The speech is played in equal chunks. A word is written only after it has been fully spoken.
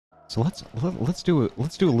So let's do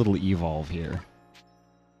a little evolve here.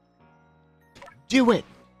 Do it.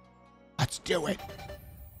 Let's do it.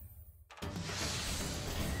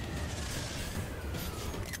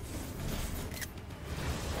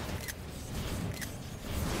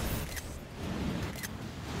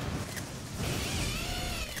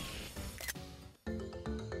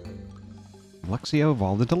 Luxio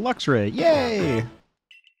evolved into Luxray. Yay!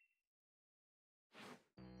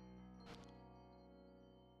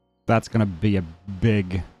 That's gonna be a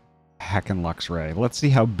big heckin' Luxray. Let's see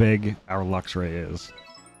how big our Luxray is.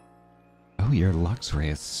 Oh, your Luxray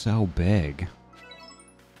is so big.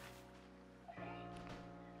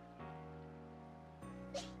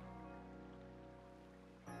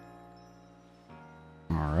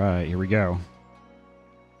 Alright, here we go.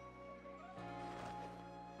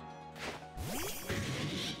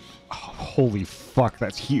 Oh, holy fuck,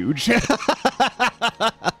 that's huge.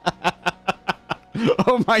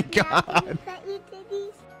 Oh my god.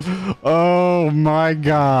 Oh my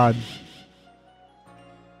god.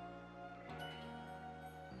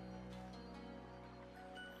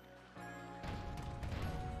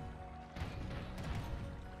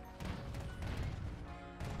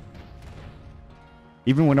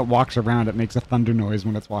 Even when it walks around, it makes a thunder noise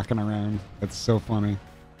when it's walking around. It's so funny.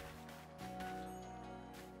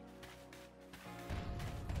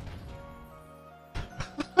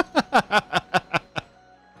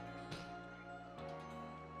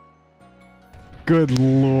 Good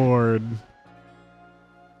lord.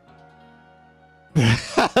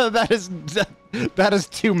 That is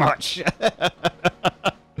too much.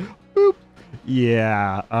 Boop.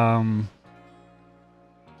 Yeah, I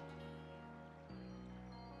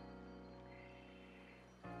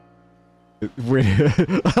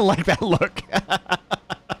like that look.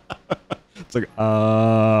 It's like,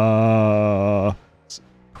 it's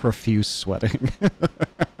profuse sweating.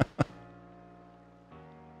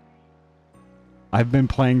 I've been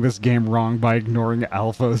playing this game wrong by ignoring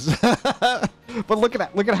alphas. But look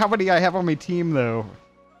at how many I have on my team though.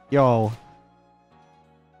 Y'all.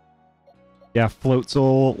 Yeah,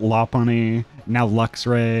 Floatzel, Lopunny, now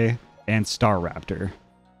Luxray, and Staraptor.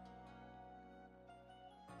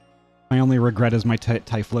 My only regret is my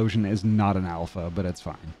Typhlosion is not an alpha, but it's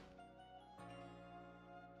fine.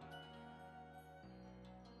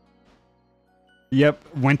 Yep,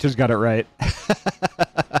 Winter's got it right.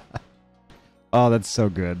 Oh, that's so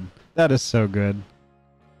good. That is so good.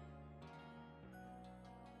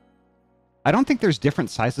 I don't think there's different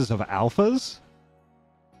sizes of alphas,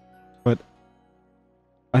 but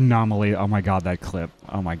Anomolie, oh my god, that clip.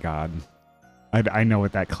 Oh my god. I know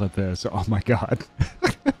what that clip is. Oh my god.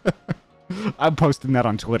 I'm posting that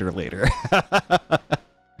on Twitter later.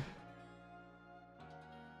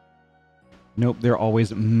 Nope, they're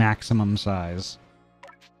always maximum size.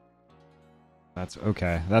 That's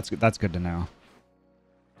okay. That's good to know.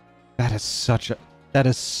 That is such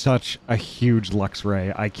a huge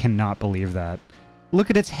Luxray. I cannot believe that. Look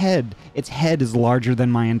at its head. Its head is larger than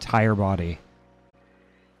my entire body.